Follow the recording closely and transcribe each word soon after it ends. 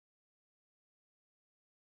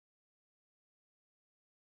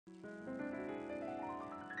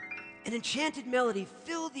An enchanted melody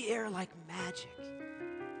filled the air like magic.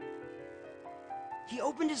 He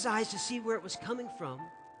opened his eyes to see where it was coming from,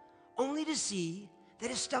 only to see that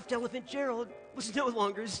his stuffed elephant Gerald was no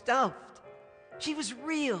longer stuffed. She was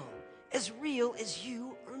real as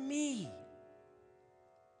you or me.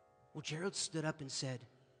 Well, Gerald stood up and said,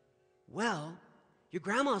 "Well, your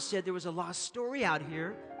grandma said there was a lost story out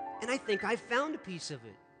here, and I think I found a piece of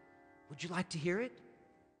it. Would you like to hear it?"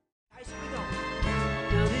 Guys, here we go.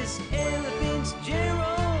 Now this elephant's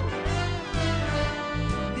Gerald.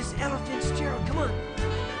 This elephant's Gerald, come on.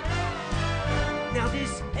 Now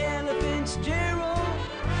this elephant's Gerald.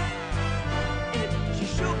 And she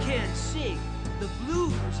sure can sing the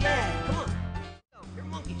blues, yeah, come on. You're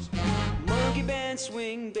monkeys. Monkey band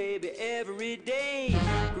swing, baby, every day.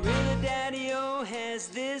 Gorilla Daddy-O has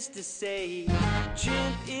this to say.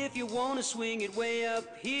 Chimp, if you wanna swing it way up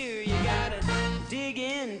here, you gotta dig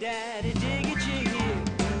in, Daddy, dig it, you hear.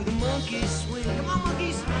 Do the monkey swing. Come on,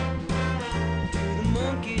 monkeys. Do the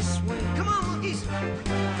monkey swing. Come on, monkeys.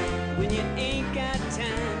 When you ain't got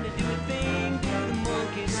time to do a thing, do the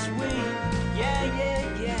monkey swing. Yeah,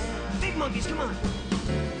 yeah, yeah. Big monkeys, come on.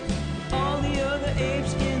 All the other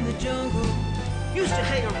apes in the jungle used to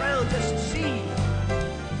hang around just to see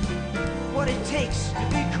what it takes to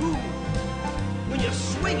be cool. When you're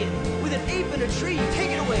swinging with an ape in a tree,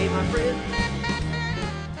 take it away, my friend.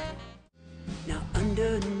 Now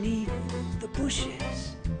underneath the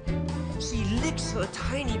bushes, she licks her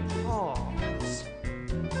tiny paws.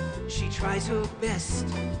 She tries her best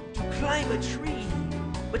to climb a tree,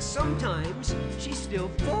 but sometimes she still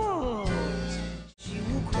falls. She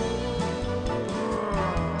will grow,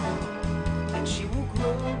 and she will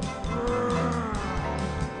grow,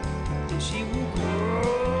 and she will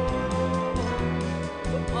grow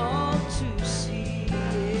for all to see.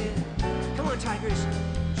 Yeah. Come on, tigers.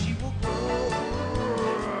 She will grow.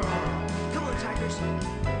 Come on, tigers.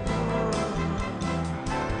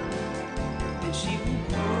 And she will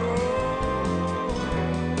grow.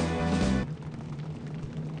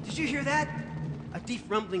 Did you hear that? A deep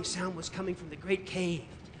rumbling sound was coming from the great cave,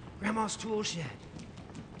 Grandma's tool shed.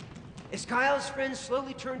 As Kyle's friends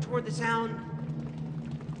slowly turned toward the sound,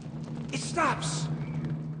 it stops.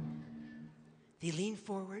 They lean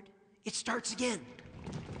forward. It starts again.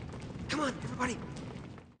 Come on, everybody.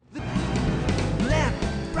 Left,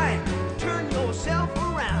 right, turn yourself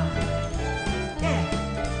around. Yeah.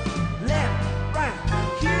 Left, right,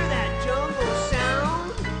 hear that jungle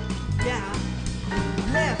sound? Yeah.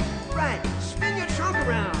 Left, right, spin your trunk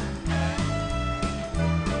around.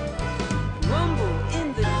 Rumble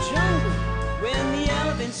in the jungle when the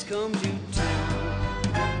elephants come to town.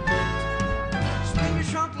 Spin your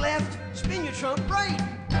trunk left, spin your trunk right.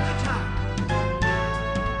 Good time.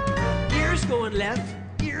 Ears going left,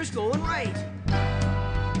 ears going right.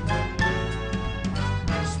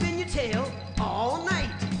 Spin your tail all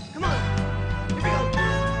night. Come on. Here we go.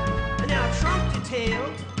 And now trunk to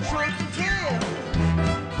tail, trunk to tail.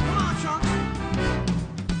 Come on, trunks.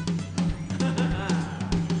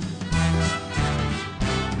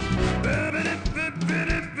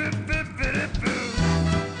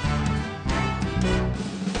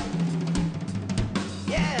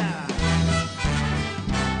 Yeah.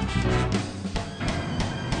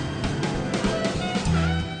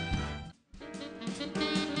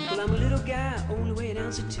 Well, I'm a little guy, only weigh an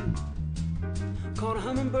ounce or two. Called a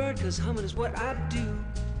hummingbird, cause humming is what I do.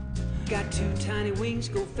 Got two tiny wings,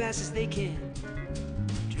 go fast as they can.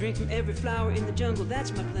 To drink from every flower in the jungle,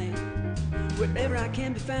 that's my plan. Wherever I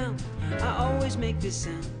can be found, I always make this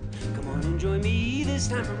sound. Come on and join me this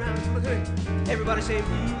time around. Okay. Everybody say,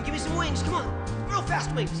 give me some wings, come on. Real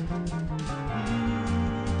fast wings.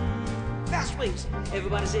 Fast wings.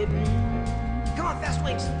 Everybody say, come on, fast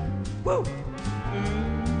wings. Woo.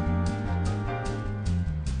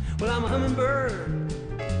 Well, I'm a hummingbird,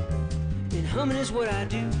 and humming is what I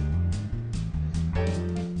do.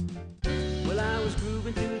 Well, I was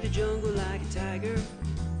grooving through the jungle like a tiger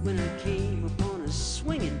when I came upon a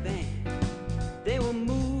swinging band. They were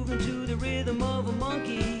moving to the rhythm of a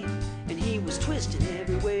monkey, and he was twisting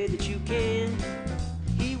every way that you can.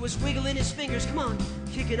 He was wiggling his fingers, come on,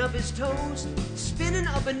 kicking up his toes, spinning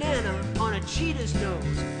a banana on a cheetah's nose.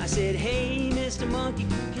 I said, hey, Mr. Monkey,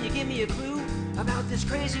 can you give me a clue about this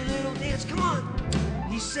crazy little dance? Come on.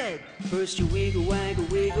 He said, first you wiggle, waggle,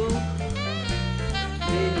 wiggle,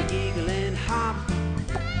 then you giggle and hop,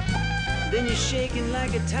 then you're shaking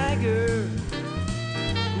like a tiger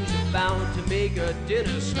who's about to make a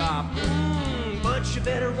dinner stop. But you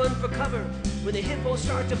better run for cover when the hippos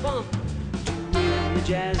start to bump. The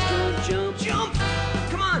jazz drum jump, jump,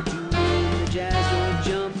 come on. The jazz drum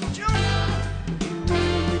jump, jump.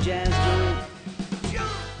 The jazz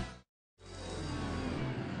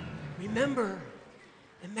remember,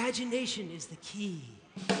 imagination is the key.